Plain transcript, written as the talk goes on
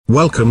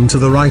Welcome to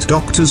the Right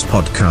Doctors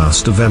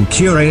podcast of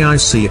MCure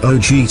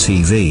AICOG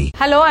TV.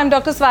 Hello, I'm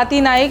Dr.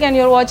 Swati Naik and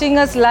you're watching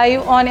us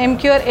live on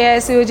MCure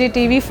AICOG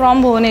TV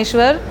from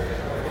Bhubaneswar.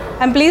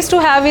 I'm pleased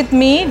to have with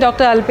me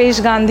Dr.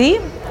 Alpesh Gandhi,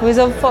 who is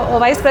a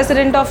Vice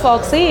President of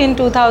Foxy in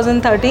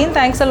 2013.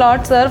 Thanks a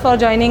lot, sir, for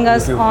joining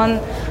us on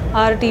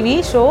our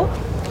TV show.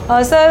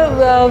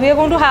 Sir, we are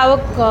going to have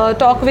a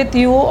talk with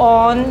you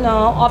on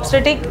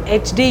obstetric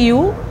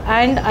HDU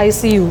and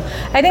ICU.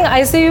 I think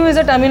ICU is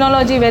a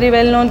terminology very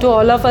well known to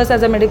all of us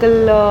as a medical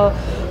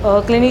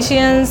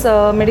clinicians,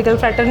 medical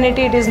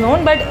fraternity it is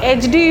known, but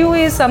HDU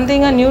is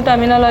something, a new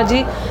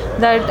terminology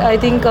that I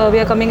think we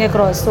are coming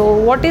across. So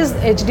what is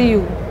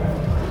HDU?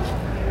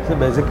 So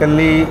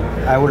basically,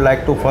 I would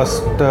like to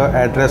first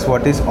address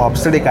what is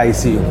obstetric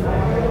ICU.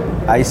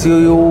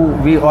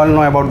 ICU, we all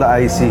know about the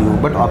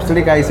ICU, but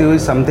obstetric ICU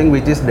is something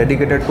which is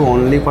dedicated to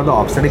only for the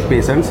obstetric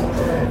patients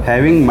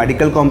having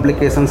medical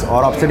complications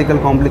or obstetrical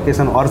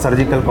complications or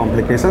surgical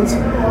complications,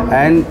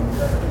 and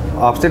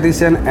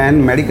obstetrician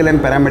and medical and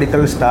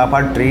paramedical staff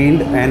are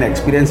trained and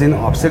experienced in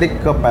obstetric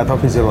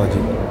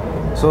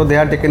pathophysiology. So they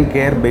are taken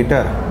care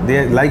better.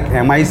 They like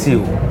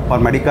MICU for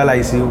medical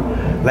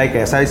ICU, like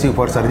SICU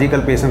for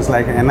surgical patients,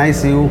 like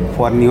NICU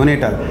for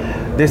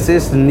neonatal. This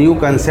is new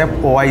concept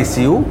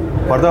OICU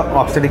for the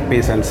obstetric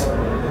patients,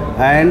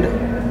 and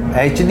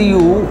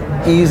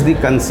HDU is the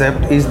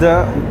concept, is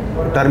the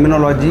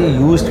terminology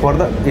used for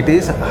the, it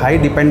is high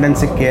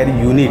dependency care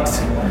units.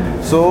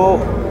 So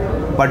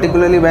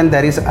particularly when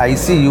there is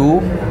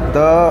ICU,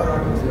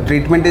 the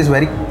treatment is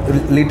very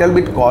little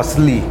bit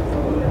costly,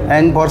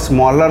 and for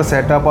smaller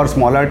setup or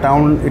smaller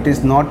town it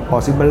is not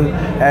possible,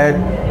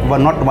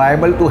 not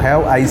viable to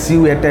have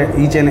ICU at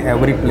each and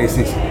every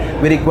places.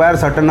 We require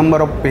certain number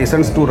of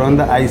patients to run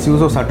the ICU,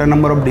 so certain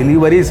number of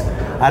deliveries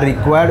are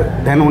required,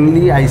 then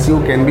only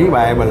ICU can be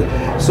viable.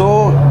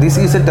 So this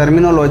is a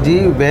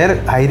terminology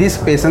where high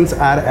risk patients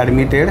are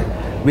admitted,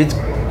 which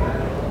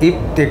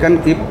if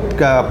taken, if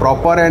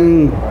proper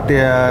and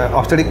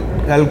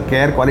obstetrical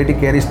care, quality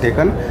care is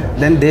taken,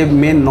 then they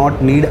may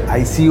not need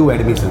ICU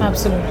admission.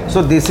 Absolutely.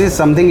 So this is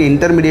something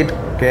intermediate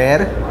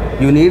care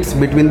units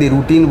between the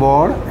routine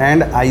ward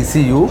and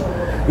ICU.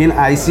 In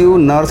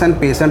ICU, nurse and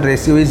patient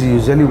ratio is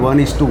usually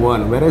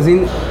 1:1, whereas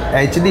in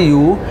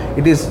HDU,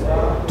 it is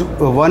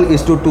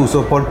 1:2.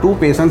 So for 2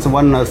 patients,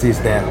 1 nurse is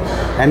there.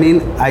 And in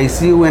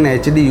ICU and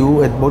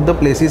HDU, at both the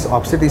places,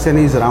 obstetrician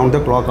is round the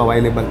clock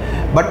available.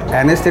 But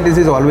anesthetist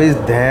is always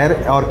there,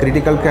 or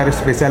critical care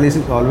specialist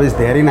is always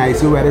there in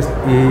ICU, whereas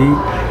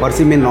he or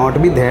she may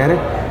not be there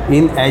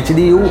in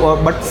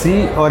HDU, but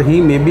she or he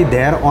may be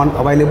there on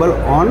available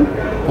on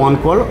phone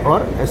call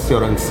or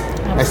assurance.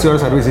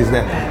 Assurance service is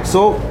there.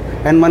 So,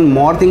 and one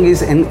more thing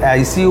is, in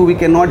ICU we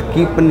cannot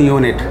keep a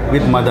neonate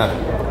with mother,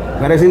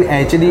 whereas in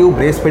HDU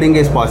breastfeeding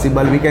is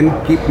possible. We can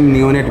keep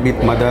neonate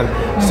with mother.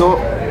 So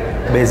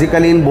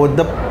basically in both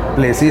the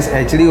places,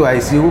 HDU,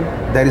 ICU,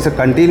 there is a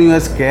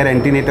continuous care,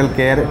 antenatal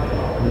care,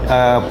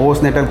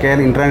 postnatal care,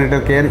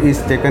 intranatal care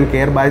is taken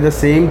care by the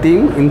same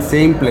team in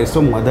same place.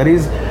 So mother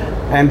is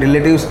and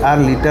relatives are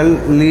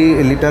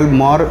little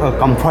more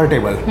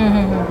comfortable.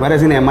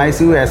 Whereas in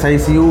MICU,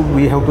 SICU,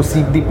 we have to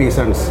seek the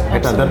patients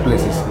at other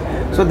places.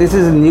 So this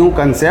is a new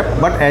concept,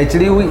 but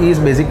HDU is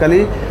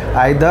basically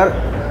either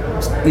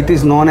it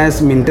is known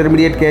as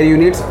intermediate care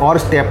units or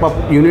step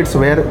up units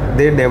where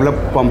they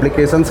develop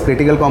complications,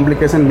 critical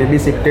complication may be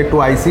shifted to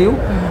ICU,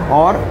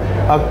 or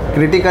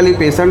critically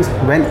patients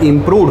when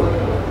improved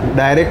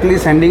directly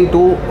sending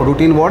to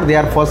routine ward, they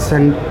are first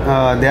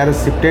they are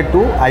shifted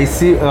to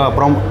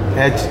from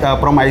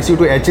ICU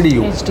to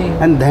HDU.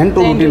 And then to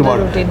routine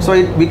ward.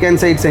 So we can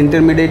say it's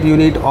intermediate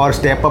unit or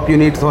step up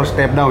units or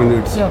step down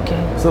units. Okay.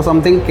 So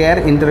something care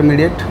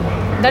intermediate.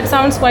 That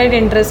sounds quite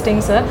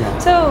interesting, sir. Yeah.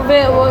 So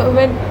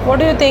what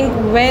do you think,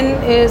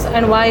 when is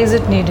and why is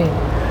it needed?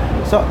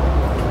 So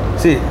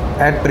see,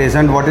 at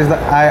present, what is the,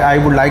 I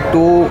would like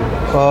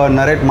to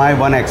narrate my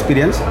one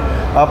experience.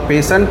 A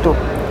patient,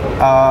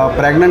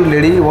 pregnant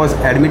lady was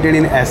admitted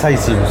in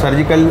SICU,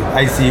 surgical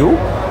ICU,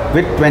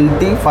 with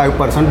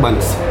 25%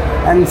 burns,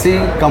 and she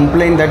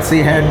complained that she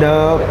had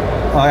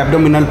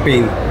abdominal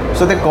pain.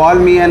 So they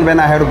called me, and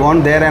when I had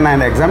gone there and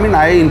I examined,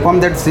 I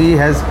informed that she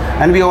has,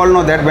 and we all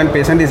know that when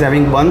patient is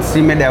having burns,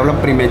 she may develop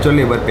premature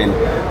labor pain.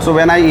 So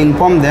when I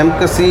informed them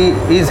that she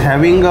is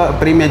having a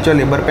premature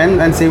labor pain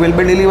and she will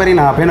be delivered in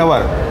half an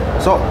hour,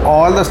 so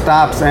all the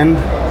staffs and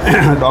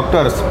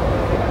doctors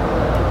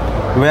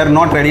were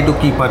not ready to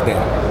keep her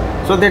there.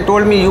 So they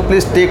told me, you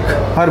please take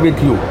her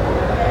with you,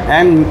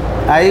 and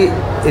I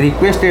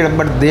requested,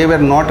 but they were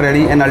not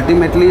ready, and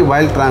ultimately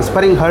while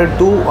transferring her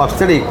to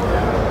obstetric,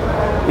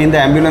 in the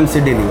ambulance she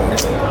delivered.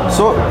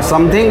 So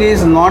something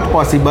is not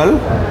possible,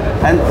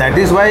 and that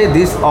is why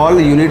these all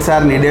units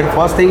are needed.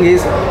 First thing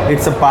is,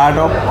 it's a part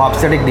of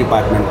obstetric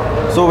department.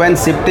 So when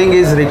shifting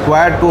is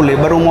required to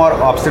labor room or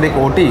obstetric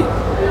OT,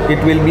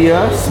 it will be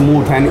a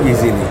smooth and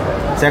easily.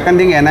 Second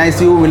thing,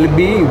 NICU will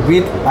be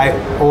with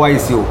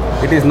OICU.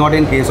 It is not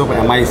in case of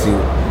MICU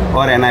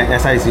or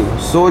SICU.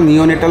 So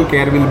neonatal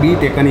care will be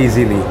taken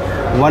easily.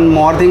 one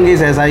more thing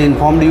is, as I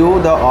informed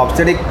you, the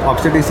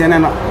obstetrician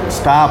and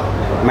staff,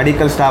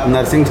 medical staff,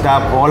 nursing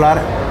staff, all are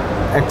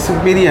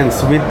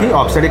experienced with the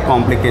obstetric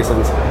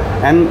complications.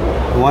 And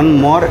one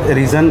more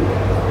reason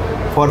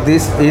for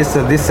this is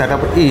this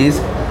setup is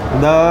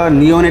the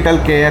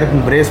neonatal care,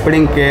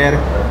 breastfeeding care,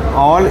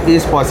 all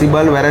is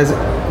possible. Whereas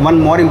one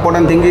more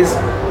important thing is,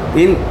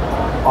 in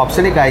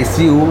obstetric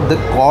ICU, the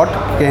cot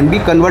can be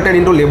converted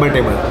into labor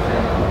table,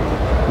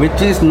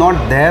 which is not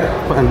there.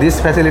 This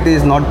facility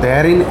is not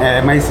there in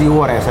MICU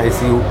or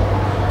SICU.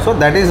 So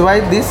that is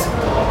why this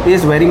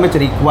is very much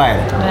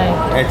required.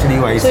 Right.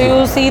 HDU ICU. So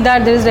you see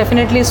that there is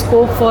definitely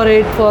scope for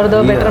it for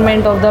the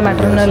betterment of the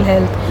maternal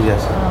health.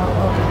 Yes.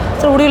 Okay.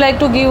 So would you like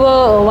to give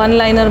a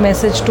one-liner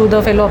message to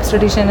the fellow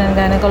obstetrician and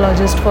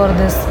gynecologist for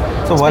this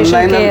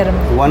special care?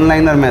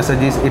 One-liner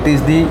message is, it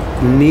is the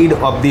need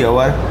of the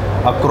hour.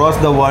 Across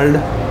the world,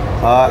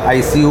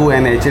 ICU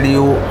and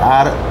HDU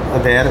are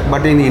there,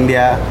 but in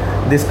India,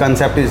 this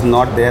concept is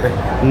not there.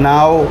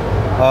 Now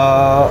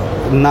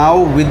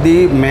with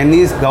the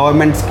many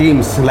government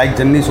schemes like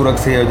Janani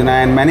Suraksha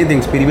Yojana and many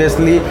things,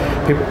 previously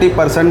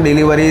 50%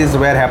 deliveries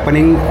were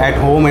happening at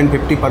home and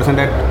 50%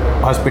 at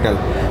hospital.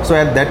 So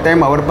at that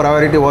time, our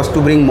priority was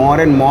to bring more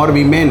and more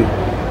women,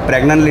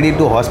 pregnant lady,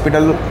 to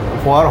hospital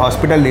for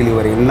hospital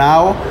delivery.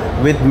 Now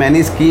with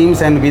many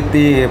schemes and with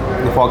the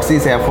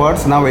Foxy's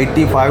efforts, now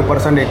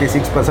 85%,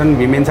 86%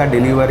 women are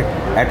delivered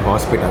at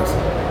hospitals.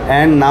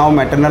 And now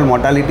maternal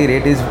mortality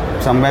rate is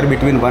somewhere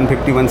between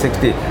 150,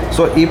 160.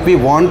 So if we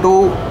want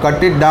to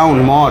cut it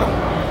down more,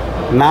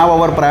 now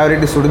our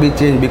priority should be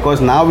changed, because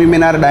now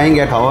women are dying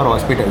at our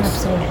hospitals.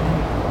 Absolutely.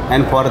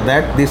 And for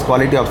that, this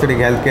quality obstetric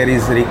healthcare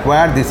is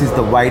required. This is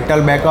the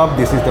vital backup.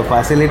 This is the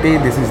facility.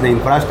 This is the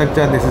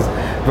infrastructure. This is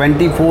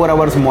 24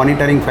 hours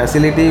monitoring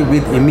facility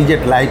with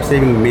immediate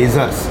life-saving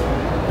measures.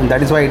 And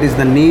that is why it is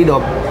the need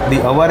of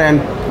the hour.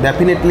 And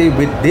definitely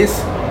with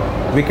this,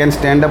 we can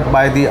stand up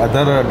by the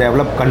other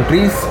developed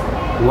countries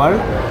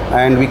world,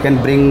 and we can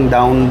bring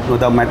down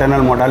the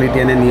maternal mortality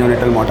and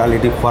neonatal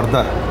mortality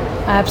further.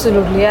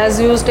 Absolutely. As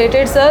you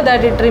stated, sir,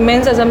 that it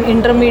remains as an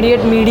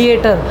intermediate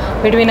mediator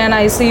between an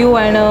ICU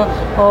and a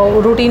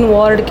routine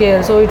ward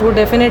care. So it would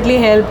definitely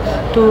help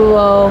to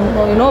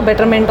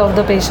betterment of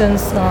the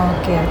patient's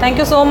care. Thank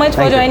you so much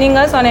for joining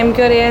us on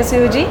MCure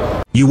AICOG.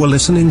 You were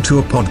listening to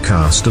a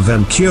podcast of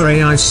MCure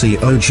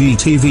AICOG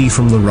TV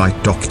from The Right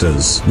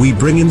Doctors. We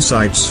bring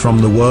insights from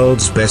the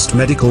world's best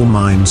medical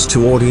minds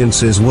to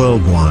audiences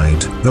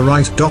worldwide. The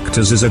Right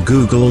Doctors is a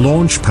Google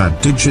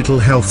Launchpad digital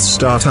health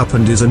startup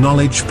and is a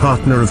knowledge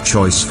partner of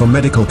choice for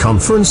medical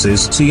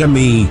conferences,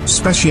 CME,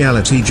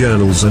 specialty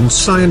journals and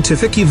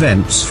scientific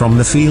events from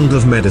the field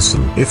of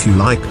medicine. If you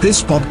like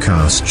this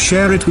podcast,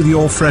 share it with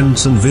your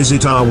friends and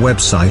visit our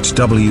website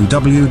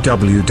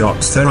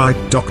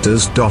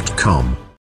www.therightdoctors.com.